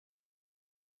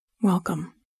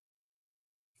Welcome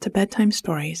to Bedtime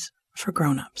Stories for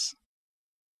Grown-Ups,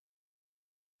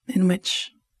 in which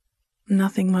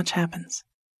nothing much happens.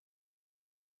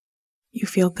 You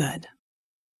feel good,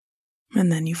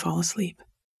 and then you fall asleep.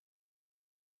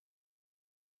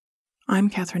 I'm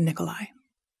Catherine Nicolai.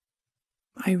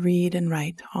 I read and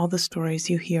write all the stories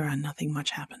you hear on Nothing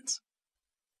Much Happens.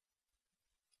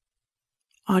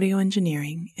 Audio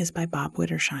engineering is by Bob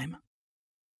Wittersheim.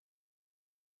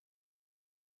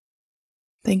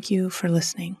 Thank you for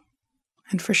listening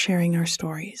and for sharing our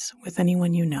stories with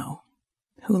anyone you know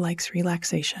who likes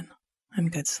relaxation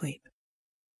and good sleep.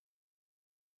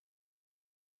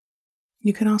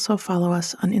 You can also follow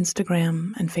us on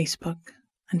Instagram and Facebook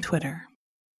and Twitter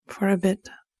for a bit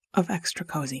of extra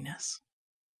coziness.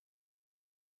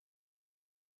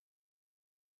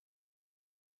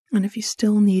 And if you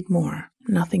still need more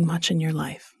Nothing Much in your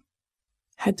life,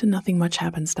 head to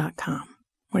nothingmuchhappens.com,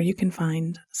 where you can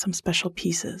find some special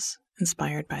pieces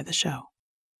inspired by the show.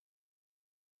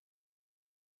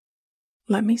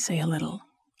 Let me say a little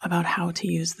about how to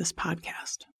use this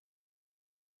podcast.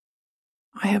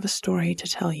 I have a story to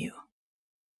tell you,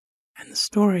 and the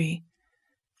story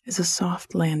is a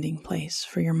soft landing place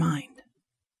for your mind.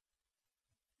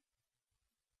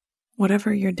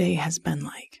 Whatever your day has been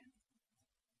like,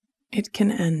 it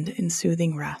can end in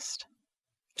soothing rest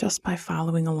just by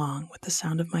following along with the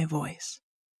sound of my voice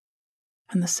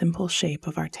and the simple shape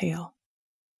of our tale.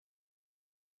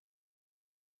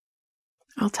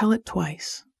 I'll tell it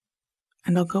twice,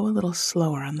 and I'll go a little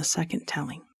slower on the second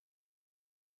telling.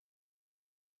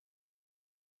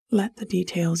 Let the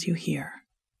details you hear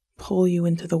pull you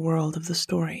into the world of the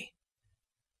story,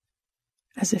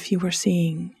 as if you were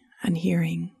seeing and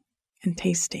hearing and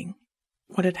tasting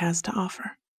what it has to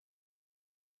offer.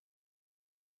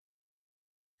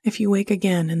 If you wake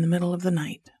again in the middle of the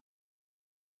night,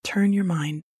 turn your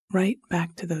mind right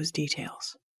back to those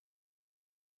details.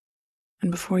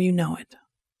 And before you know it,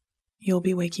 you'll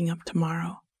be waking up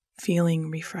tomorrow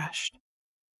feeling refreshed.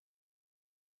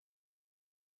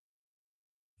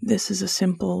 This is a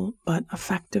simple but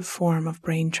effective form of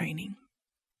brain training,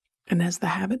 and as the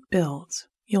habit builds,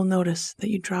 you'll notice that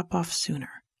you drop off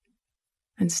sooner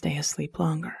and stay asleep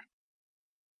longer.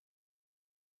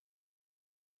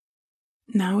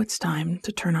 Now it's time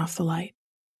to turn off the light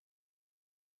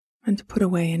and to put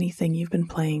away anything you've been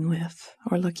playing with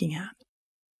or looking at.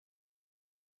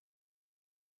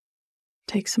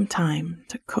 Take some time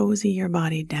to cozy your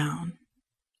body down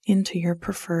into your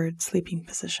preferred sleeping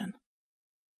position.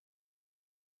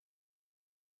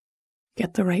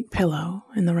 Get the right pillow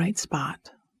in the right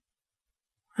spot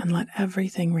and let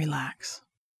everything relax.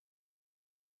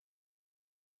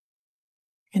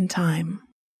 In time,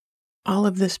 all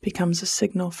of this becomes a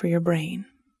signal for your brain,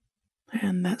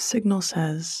 and that signal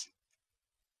says,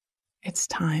 it's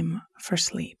time for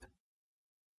sleep.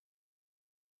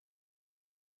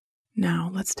 Now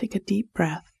let's take a deep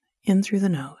breath in through the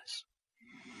nose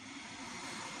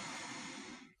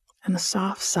and a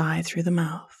soft sigh through the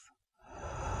mouth.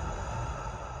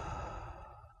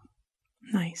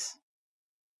 Nice.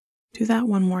 Do that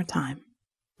one more time.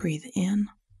 Breathe in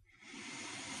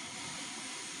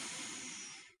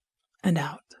and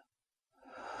out.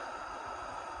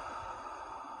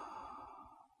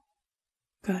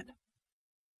 Good.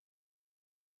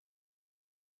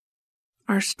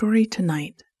 Our story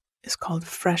tonight is called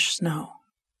Fresh Snow,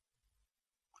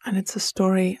 and it's a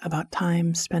story about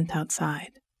time spent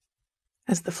outside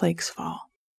as the flakes fall.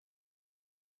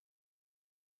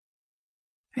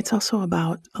 It's also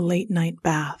about a late night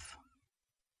bath,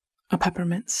 a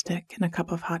peppermint stick and a cup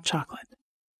of hot chocolate,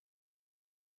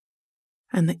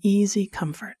 and the easy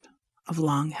comfort of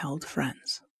long-held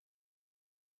friends.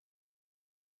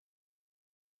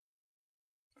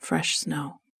 Fresh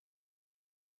Snow.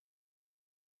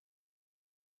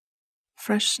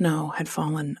 Fresh snow had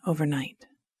fallen overnight,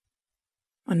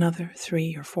 another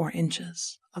 3 or 4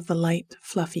 inches of the light,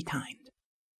 fluffy kind,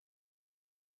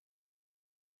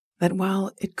 that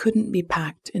while it couldn't be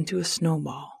packed into a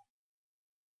snowball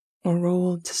or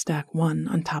rolled to stack one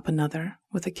on top another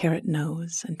with a carrot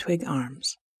nose and twig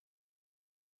arms,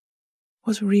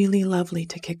 was really lovely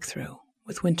to kick through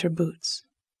with winter boots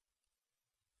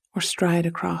or stride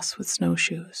across with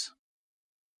snowshoes,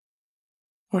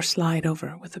 or slide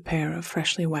over with a pair of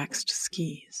freshly waxed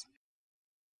skis.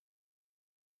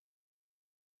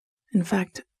 In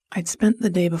fact, I'd spent the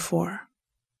day before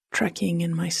trekking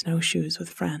in my snowshoes with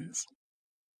friends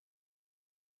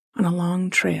on a long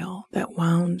trail that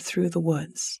wound through the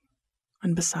woods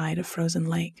and beside a frozen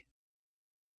lake.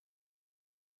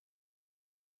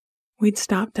 We'd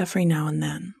stopped every now and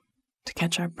then to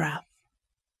catch our breath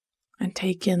and and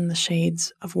take in the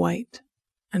shades of white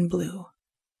and blue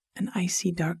and icy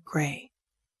dark gray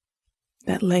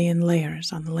that lay in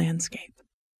layers on the landscape.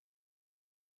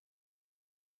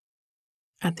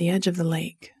 At the edge of the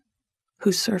lake,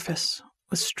 whose surface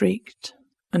was streaked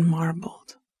and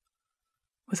marbled,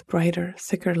 with brighter,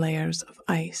 thicker layers of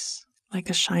ice like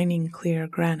a shining clear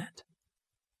granite,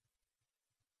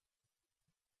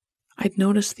 I'd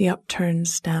noticed the upturned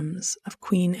stems of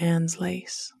Queen Anne's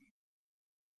lace.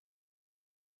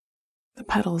 The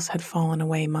petals had fallen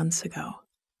away months ago,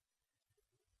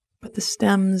 but the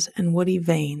stems and woody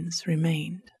veins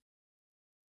remained,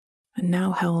 and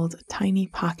now held a tiny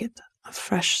pocket of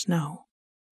fresh snow,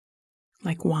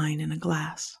 like wine in a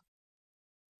glass.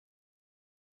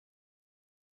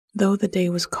 Though the day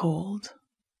was cold,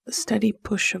 the steady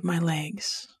push of my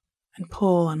legs and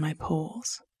pull on my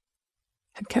poles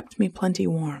had kept me plenty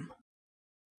warm,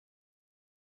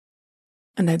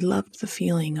 and I'd loved the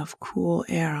feeling of cool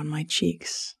air on my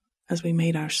cheeks as we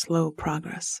made our slow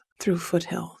progress through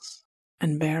foothills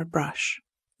and bare brush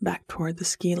back toward the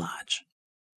ski lodge.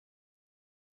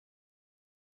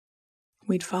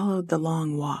 We'd followed the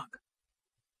long walk,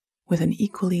 with an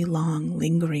equally long,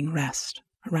 lingering rest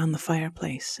around the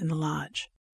fireplace in the lodge.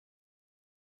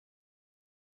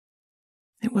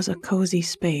 It was a cozy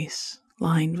space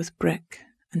lined with brick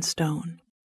and stone,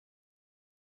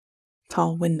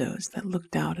 tall windows that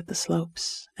looked out at the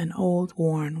slopes and old,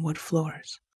 worn wood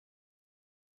floors.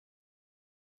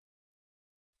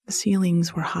 The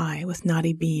ceilings were high with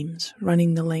knotty beams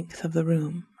running the length of the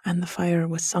room, and the fire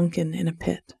was sunken in a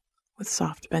pit with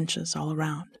soft benches all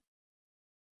around.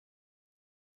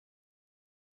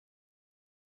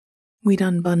 We'd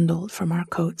unbundled from our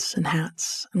coats and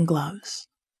hats and gloves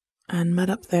and met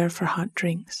up there for hot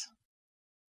drinks.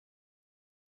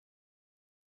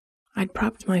 I'd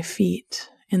propped my feet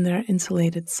in their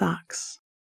insulated socks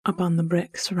up on the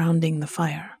brick surrounding the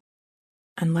fire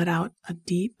and let out a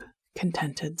deep,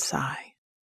 contented sigh.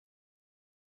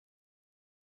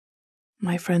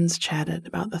 My friends chatted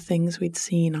about the things we'd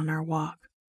seen on our walk.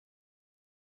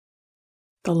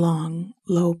 The long,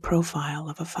 low profile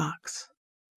of a fox,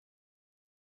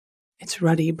 its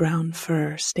ruddy brown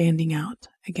fur standing out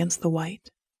against the white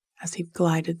as he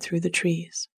glided through the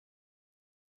trees.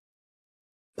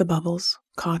 The bubbles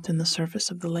caught in the surface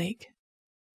of the lake,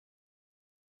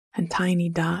 and tiny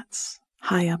dots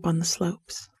high up on the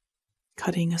slopes,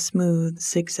 cutting a smooth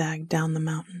zigzag down the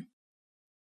mountain.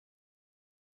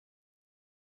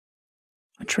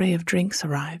 A tray of drinks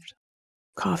arrived,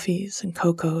 coffees and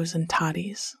cocos and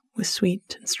toddies, with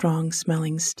sweet and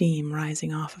strong-smelling steam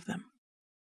rising off of them.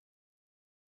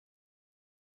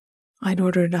 I'd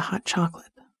ordered a hot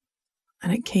chocolate,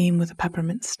 and it came with a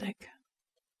peppermint stick,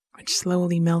 which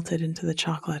slowly melted into the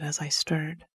chocolate as I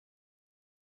stirred.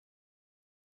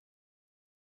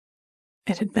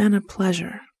 It had been a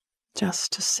pleasure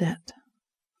just to sit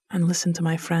and listen to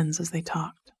my friends as they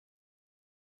talked.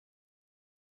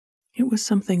 It was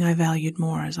something I valued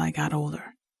more as I got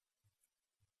older.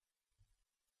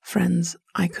 Friends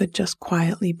I could just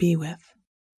quietly be with.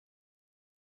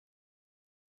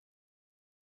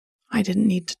 I didn't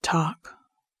need to talk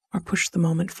or push the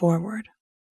moment forward.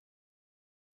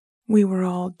 We were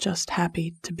all just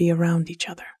happy to be around each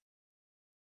other.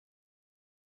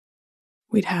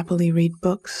 We'd happily read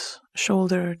books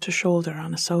shoulder to shoulder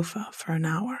on a sofa for an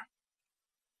hour,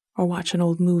 or watch an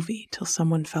old movie till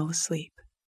someone fell asleep,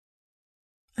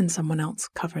 and someone else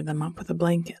covered them up with a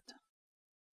blanket.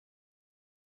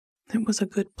 It was a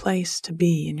good place to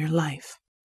be in your life,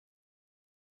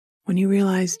 when you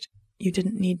realized you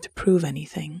didn't need to prove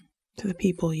anything to the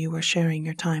people you were sharing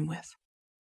your time with.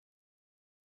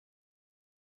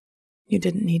 You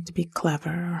didn't need to be clever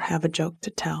or have a joke to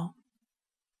tell.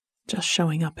 Just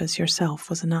showing up as yourself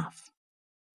was enough.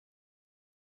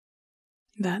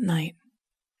 That night,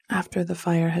 after the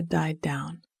fire had died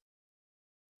down,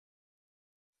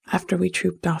 after we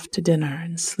trooped off to dinner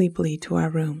and sleepily to our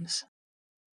rooms,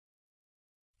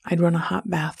 I'd run a hot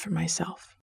bath for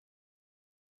myself.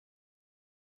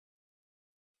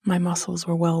 My muscles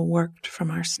were well worked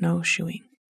from our snowshoeing,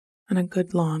 and a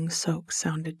good long soak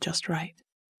sounded just right.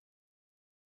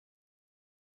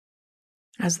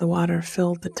 As the water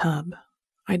filled the tub,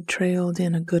 I'd trailed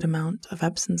in a good amount of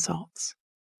Epsom salts.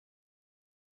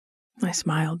 I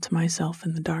smiled to myself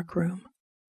in the dark room.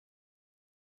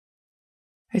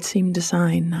 It seemed a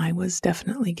sign I was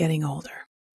definitely getting older.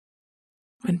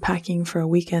 When packing for a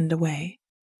weekend away,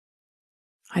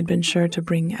 I'd been sure to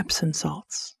bring Epsom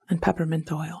salts and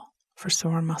peppermint oil for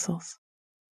sore muscles.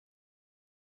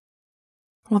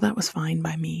 Well, that was fine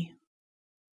by me.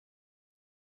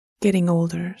 Getting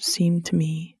older seemed to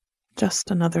me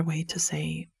just another way to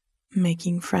say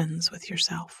making friends with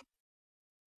yourself.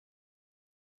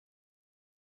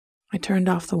 I turned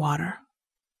off the water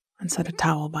and set a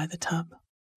towel by the tub.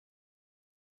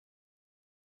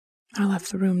 I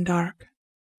left the room dark.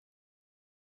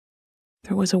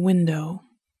 There was a window,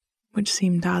 which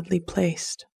seemed oddly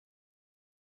placed,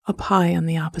 up high on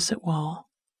the opposite wall.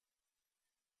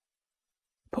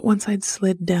 But once I'd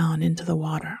slid down into the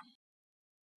water,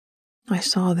 I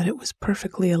saw that it was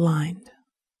perfectly aligned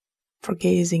for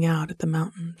gazing out at the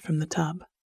mountain from the tub.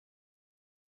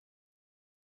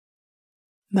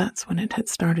 That's when it had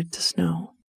started to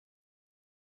snow.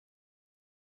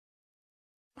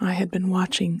 I had been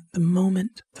watching the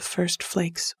moment the first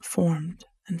flakes formed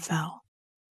and fell.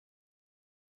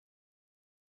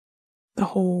 The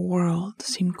whole world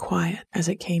seemed quiet as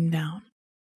it came down.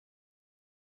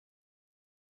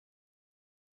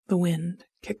 The wind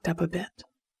kicked up a bit,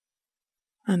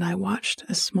 and I watched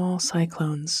as small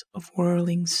cyclones of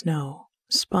whirling snow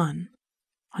spun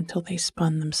until they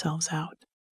spun themselves out.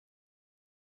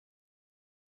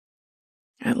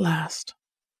 At last,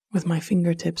 with my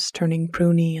fingertips turning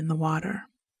pruny in the water,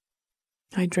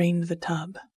 I drained the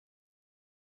tub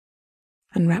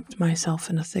and wrapped myself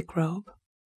in a thick robe.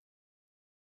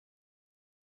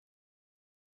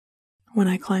 When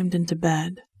I climbed into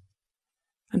bed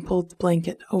and pulled the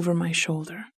blanket over my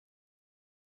shoulder,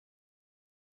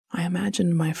 I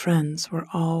imagined my friends were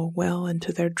all well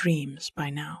into their dreams by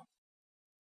now.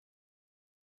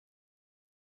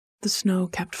 The snow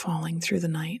kept falling through the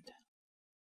night,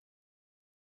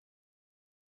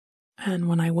 and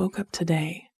when I woke up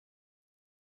today,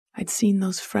 I'd seen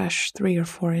those fresh 3 or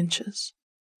 4 inches.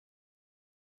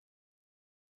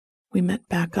 We met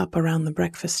back up around the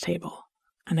breakfast table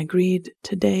and agreed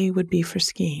today would be for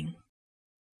skiing.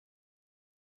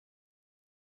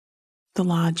 The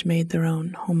lodge made their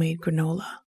own homemade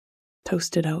granola,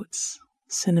 toasted oats,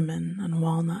 cinnamon, and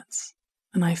walnuts,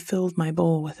 and I filled my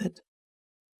bowl with it,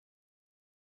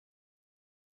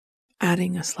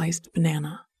 adding a sliced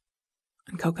banana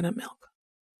and coconut milk.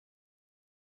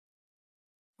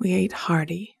 We ate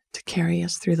hearty to carry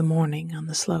us through the morning on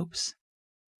the slopes,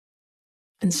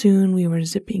 and soon we were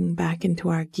zipping back into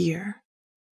our gear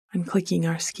and clicking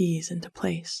our skis into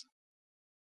place.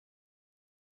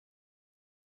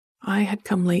 I had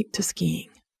come late to skiing,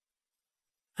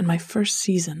 and my first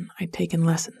season I'd taken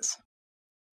lessons,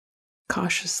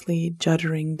 cautiously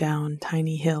juddering down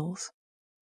tiny hills,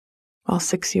 while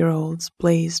 6-year-olds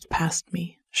blazed past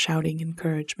me, shouting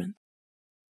encouragement.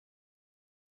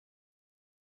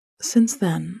 Since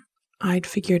then, I'd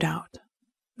figured out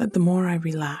that the more I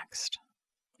relaxed,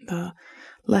 the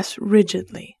less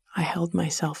rigidly I held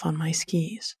myself on my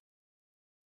skis,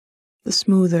 the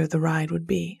smoother the ride would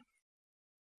be.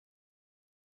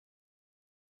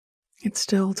 It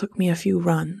still took me a few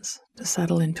runs to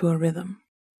settle into a rhythm,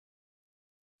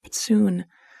 but soon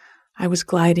I was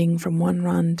gliding from one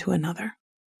run to another,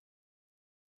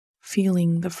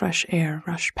 feeling the fresh air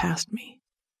rush past me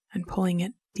and pulling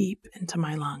it deep into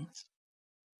my lungs.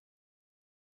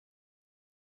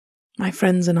 My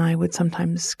friends and I would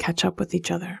sometimes catch up with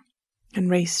each other and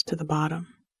race to the bottom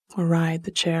or ride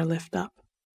the chairlift up.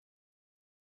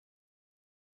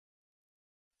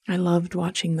 I loved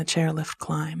watching the chairlift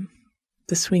climb,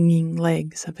 the swinging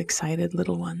legs of excited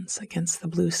little ones against the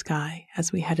blue sky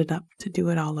as we headed up to do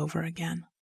it all over again.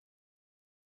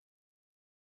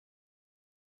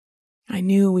 I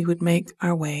knew we would make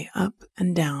our way up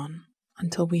and down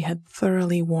until we had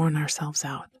thoroughly worn ourselves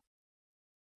out,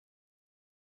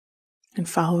 and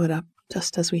follow it up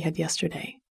just as we had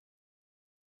yesterday,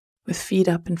 with feet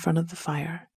up in front of the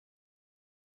fire,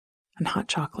 and hot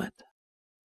chocolate,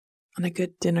 and a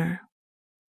good dinner,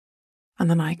 and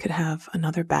then I could have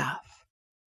another bath,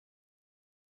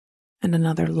 and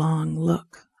another long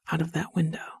look out of that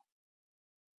window,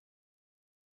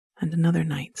 and another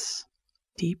night's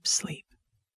deep sleep.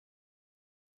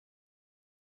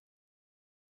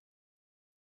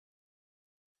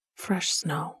 Fresh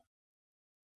snow.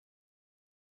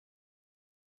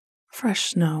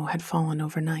 Fresh snow had fallen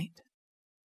overnight.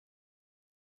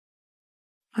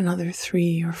 Another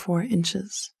 3 or 4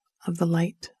 inches of the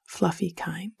light, fluffy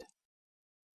kind.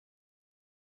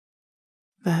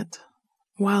 That,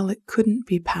 while it couldn't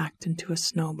be packed into a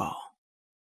snowball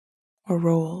or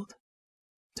rolled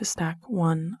to stack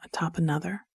one atop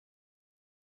another,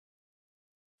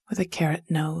 with a carrot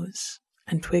nose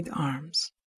and twig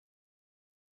arms,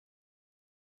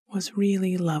 was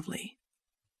really lovely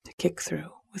to kick through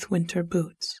with winter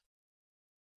boots,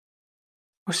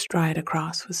 or stride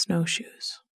across with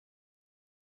snowshoes,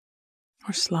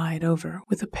 or slide over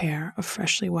with a pair of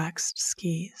freshly waxed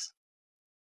skis.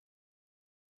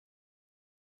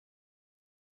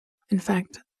 In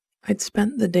fact, I'd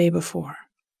spent the day before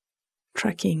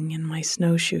trekking in my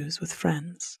snowshoes with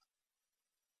friends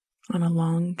on a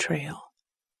long trail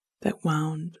that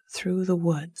wound through the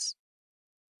woods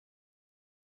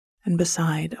and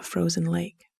beside a frozen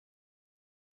lake.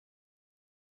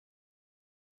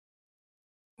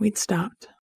 We'd stopped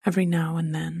every now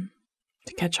and then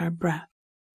to catch our breath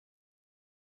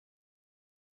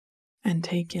and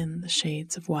take in the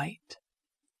shades of white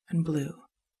and blue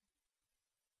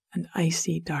and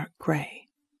icy dark gray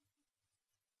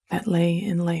that lay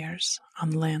in layers on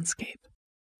the landscape.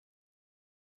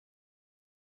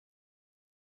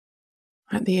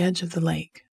 At the edge of the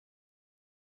lake,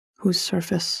 whose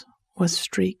surface was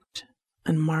streaked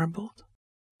and marbled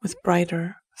with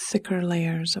brighter, thicker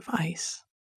layers of ice,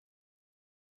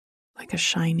 like a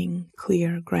shining,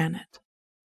 clear granite,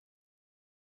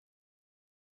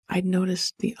 I'd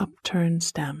noticed the upturned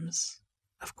stems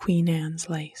of Queen Anne's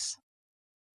lace.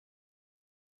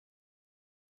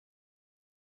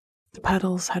 The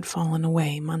petals had fallen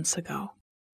away months ago,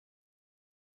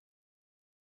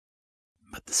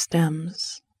 but the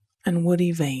stems and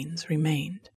woody veins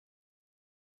remained,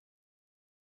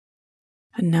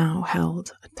 and now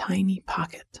held a tiny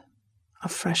pocket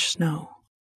of fresh snow,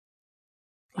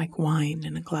 like wine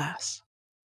in a glass.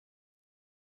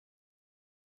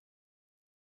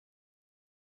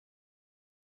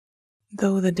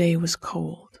 Though the day was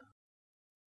cold,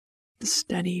 the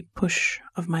steady push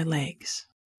of my legs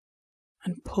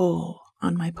and pull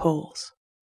on my poles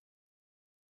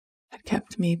had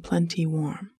kept me plenty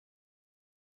warm,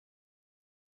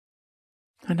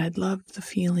 and I'd loved the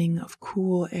feeling of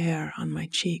cool air on my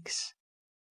cheeks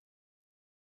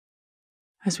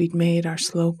as we'd made our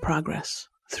slow progress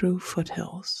through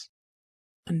foothills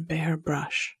and bare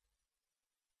brush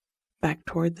back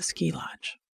toward the ski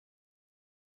lodge.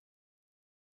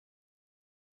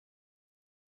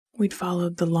 We'd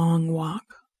followed the long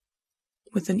walk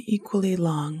with an equally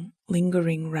long,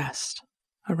 lingering rest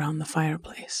around the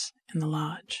fireplace in the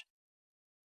lodge.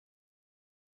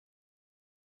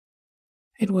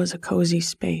 It was a cozy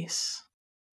space,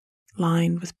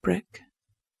 lined with brick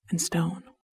and stone.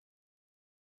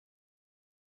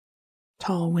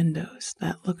 Tall windows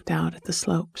that looked out at the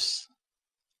slopes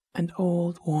and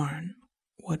old, worn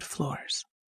wood floors.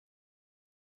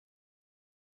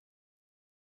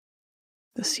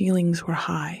 The ceilings were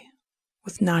high,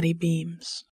 with knotty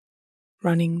beams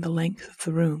running the length of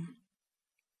the room,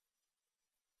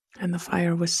 and the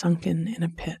fire was sunken in a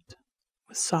pit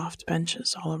with soft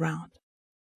benches all around.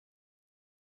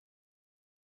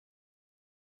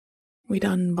 We'd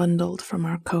unbundled from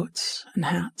our coats and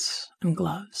hats and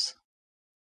gloves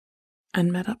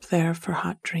and met up there for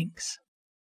hot drinks.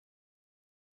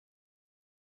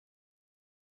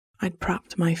 I'd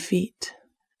propped my feet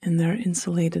in their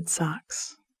insulated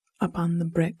socks up on the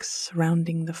bricks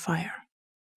surrounding the fire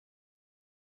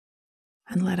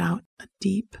and let out a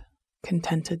deep,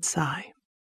 contented sigh.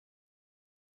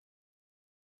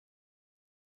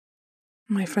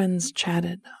 My friends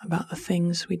chatted about the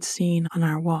things we'd seen on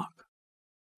our walk.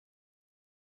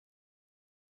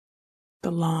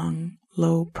 The long,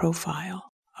 low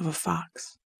profile of a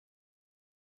fox,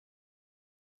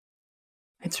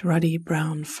 its ruddy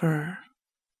brown fur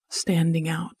standing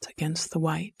out against the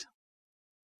white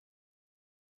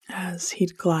as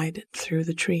he'd glided through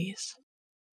the trees.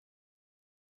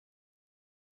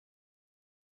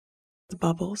 The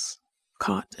bubbles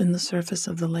caught in the surface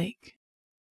of the lake,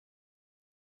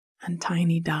 and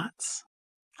tiny dots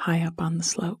high up on the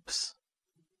slopes,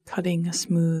 cutting a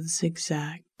smooth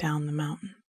zigzag down the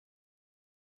mountain.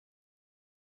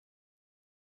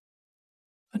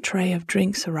 A tray of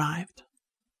drinks arrived,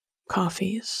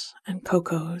 coffees and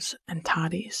cocos and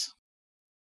toddies,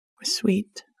 with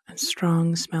sweet and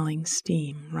strong-smelling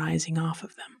steam rising off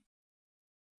of them.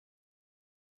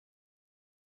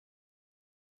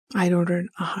 I'd ordered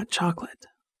a hot chocolate,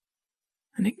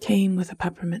 and it came with a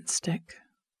peppermint stick,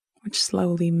 which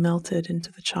slowly melted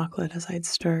into the chocolate as I'd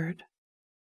stirred.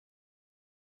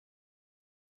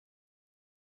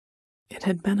 It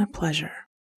had been a pleasure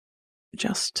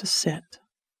just to sit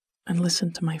and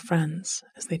listen to my friends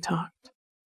as they talked.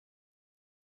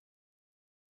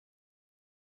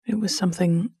 It was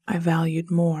something I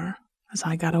valued more as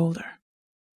I got older.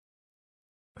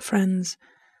 Friends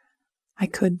I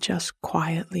could just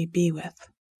quietly be with.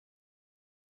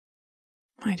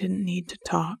 I didn't need to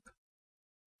talk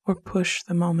or push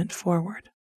the moment forward.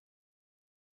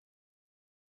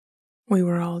 We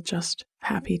were all just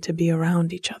happy to be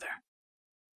around each other.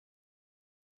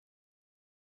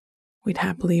 We'd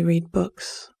happily read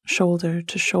books shoulder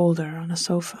to shoulder on a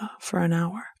sofa for an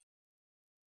hour.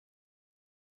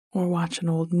 or watch an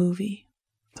old movie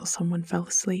till someone fell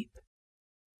asleep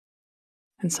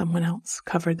and someone else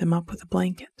covered them up with a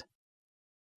blanket.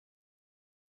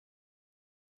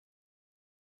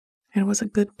 It was a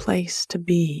good place to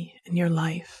be in your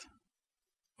life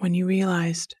when you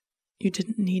realized you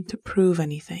didn't need to prove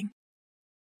anything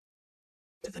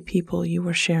to the people you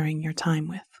were sharing your time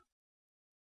with.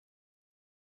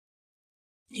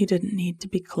 You didn't need to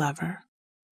be clever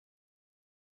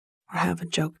or have a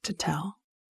joke to tell.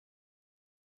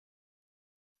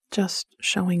 Just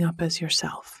showing up as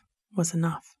yourself was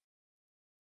enough.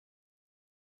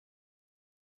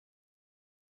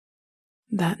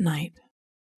 That night,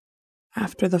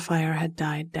 after the fire had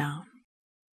died down,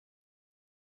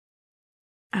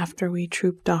 after we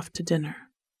trooped off to dinner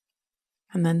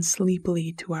and then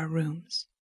sleepily to our rooms,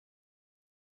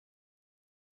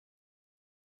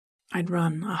 I'd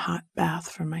run a hot bath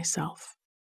for myself.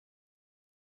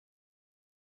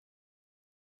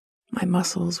 My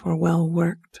muscles were well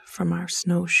worked from our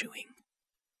snowshoeing,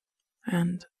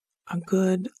 and a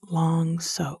good long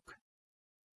soak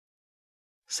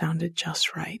sounded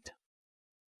just right.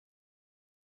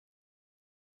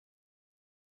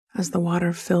 As the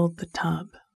water filled the tub,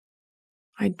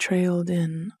 I'd trailed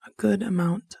in a good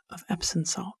amount of Epsom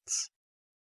salts.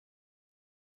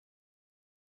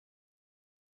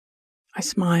 I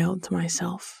smiled to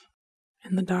myself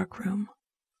in the dark room.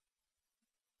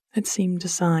 It seemed a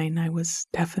sign I was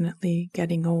definitely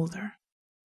getting older.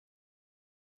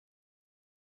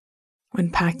 When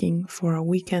packing for a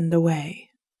weekend away,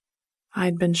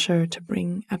 I'd been sure to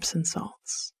bring Epsom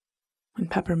salts and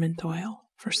peppermint oil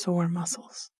for sore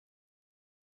muscles.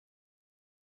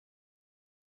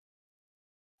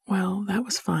 Well, that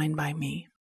was fine by me.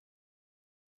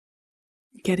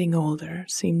 Getting older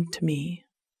seemed to me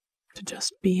to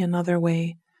just be another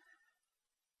way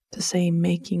to say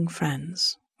making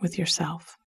friends with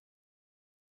yourself.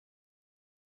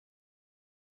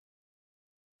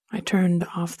 I turned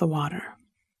off the water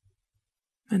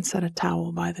and set a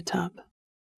towel by the tub.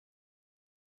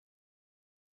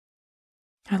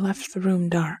 I left the room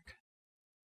dark.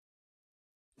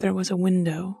 There was a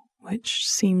window which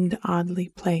seemed oddly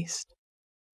placed,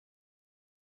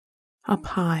 up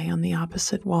high on the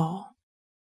opposite wall.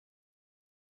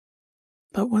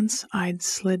 But once I'd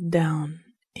slid down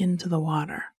into the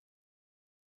water,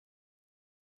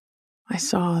 I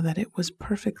saw that it was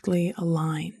perfectly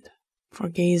aligned for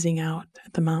gazing out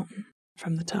at the mountain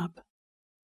from the tub.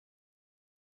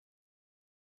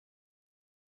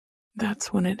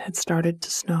 That's when it had started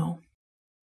to snow.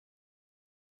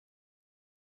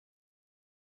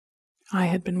 I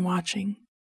had been watching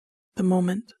the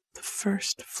moment the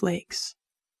first flakes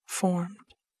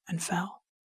formed and fell.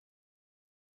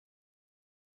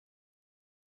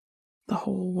 The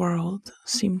whole world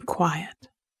seemed quiet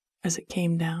as it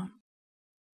came down.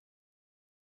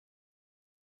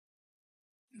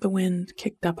 The wind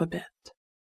kicked up a bit,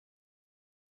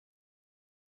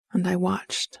 and I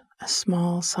watched as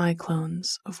small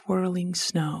cyclones of whirling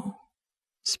snow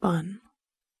spun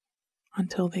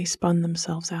until they spun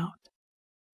themselves out.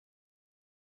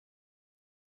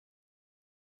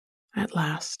 At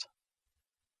last,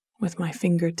 with my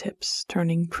fingertips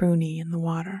turning pruny in the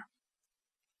water,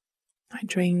 I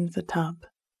drained the tub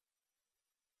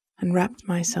and wrapped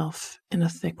myself in a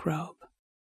thick robe.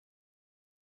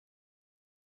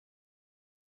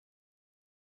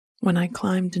 When I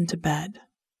climbed into bed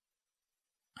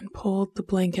and pulled the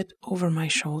blanket over my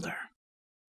shoulder,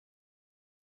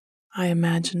 I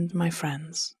imagined my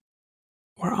friends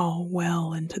were all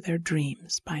well into their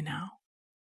dreams by now.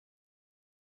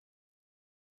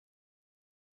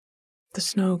 The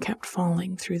snow kept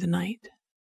falling through the night,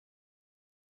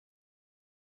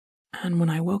 and when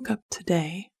I woke up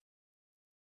today,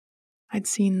 I'd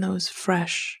seen those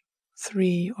fresh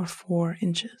 3 or 4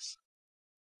 inches.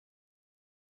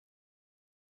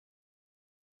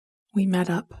 We met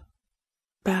up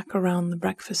back around the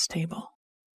breakfast table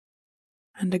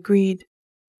and agreed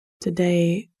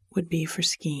today would be for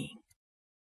skiing.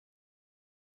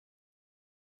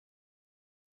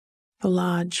 The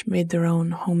lodge made their own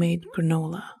homemade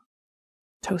granola,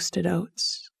 toasted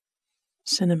oats,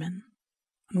 cinnamon,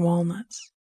 and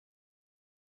walnuts,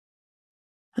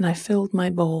 and I filled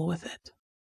my bowl with it,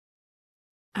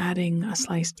 adding a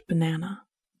sliced banana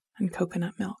and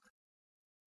coconut milk.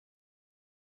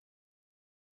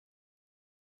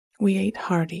 We ate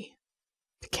hearty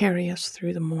to carry us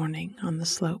through the morning on the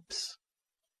slopes,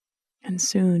 and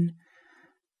soon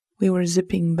we were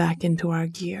zipping back into our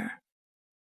gear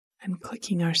and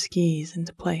clicking our skis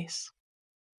into place.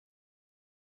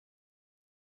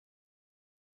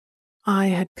 I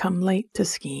had come late to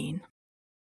skiing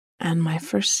and my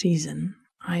first season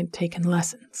I'd taken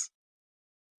lessons,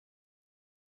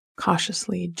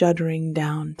 cautiously juddering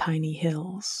down tiny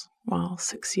hills while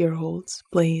 6-year-olds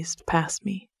blazed past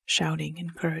me, shouting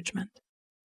encouragement.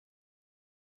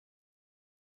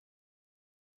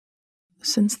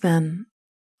 Since then,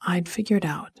 I'd figured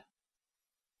out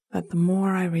that the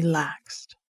more I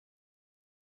relaxed,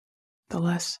 the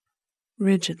less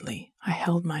rigidly I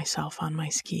held myself on my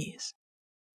skis,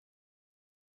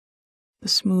 the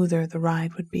smoother the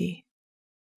ride would be.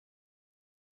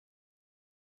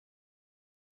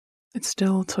 It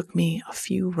still took me a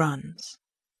few runs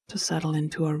to settle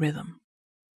into a rhythm,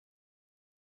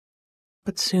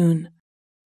 but soon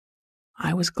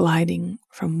I was gliding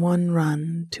from one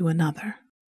run to another,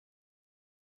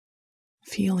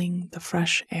 feeling the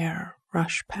fresh air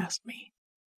rush past me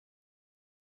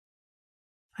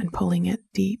and pulling it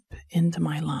deep into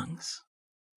my lungs.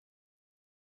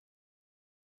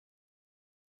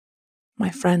 My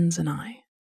friends and I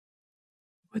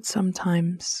would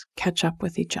sometimes catch up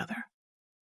with each other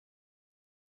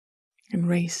and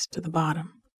race to the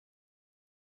bottom,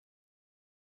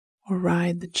 or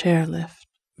ride the chairlift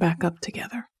back up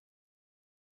together.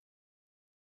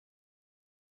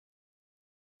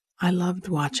 I loved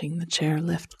watching the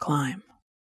chairlift climb,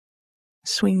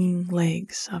 swinging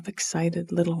legs of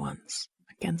excited little ones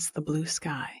against the blue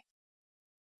sky,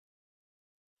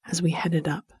 as we headed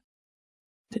up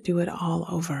to do it all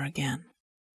over again.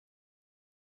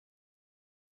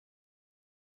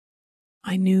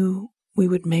 I knew we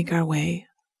would make our way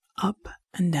up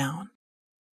and down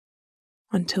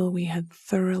until we had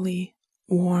thoroughly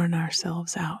worn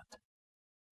ourselves out,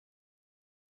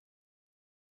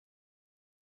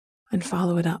 and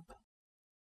follow it up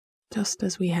just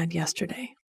as we had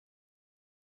yesterday,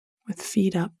 with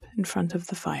feet up in front of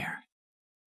the fire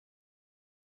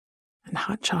and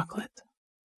hot chocolate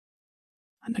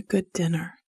and a good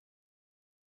dinner,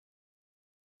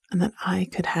 and that I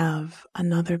could have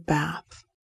another bath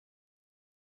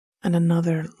and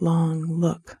another long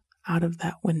look out of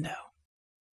that window,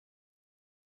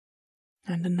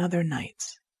 and another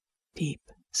night's deep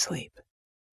sleep.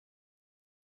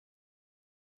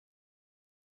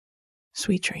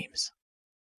 Sweet dreams.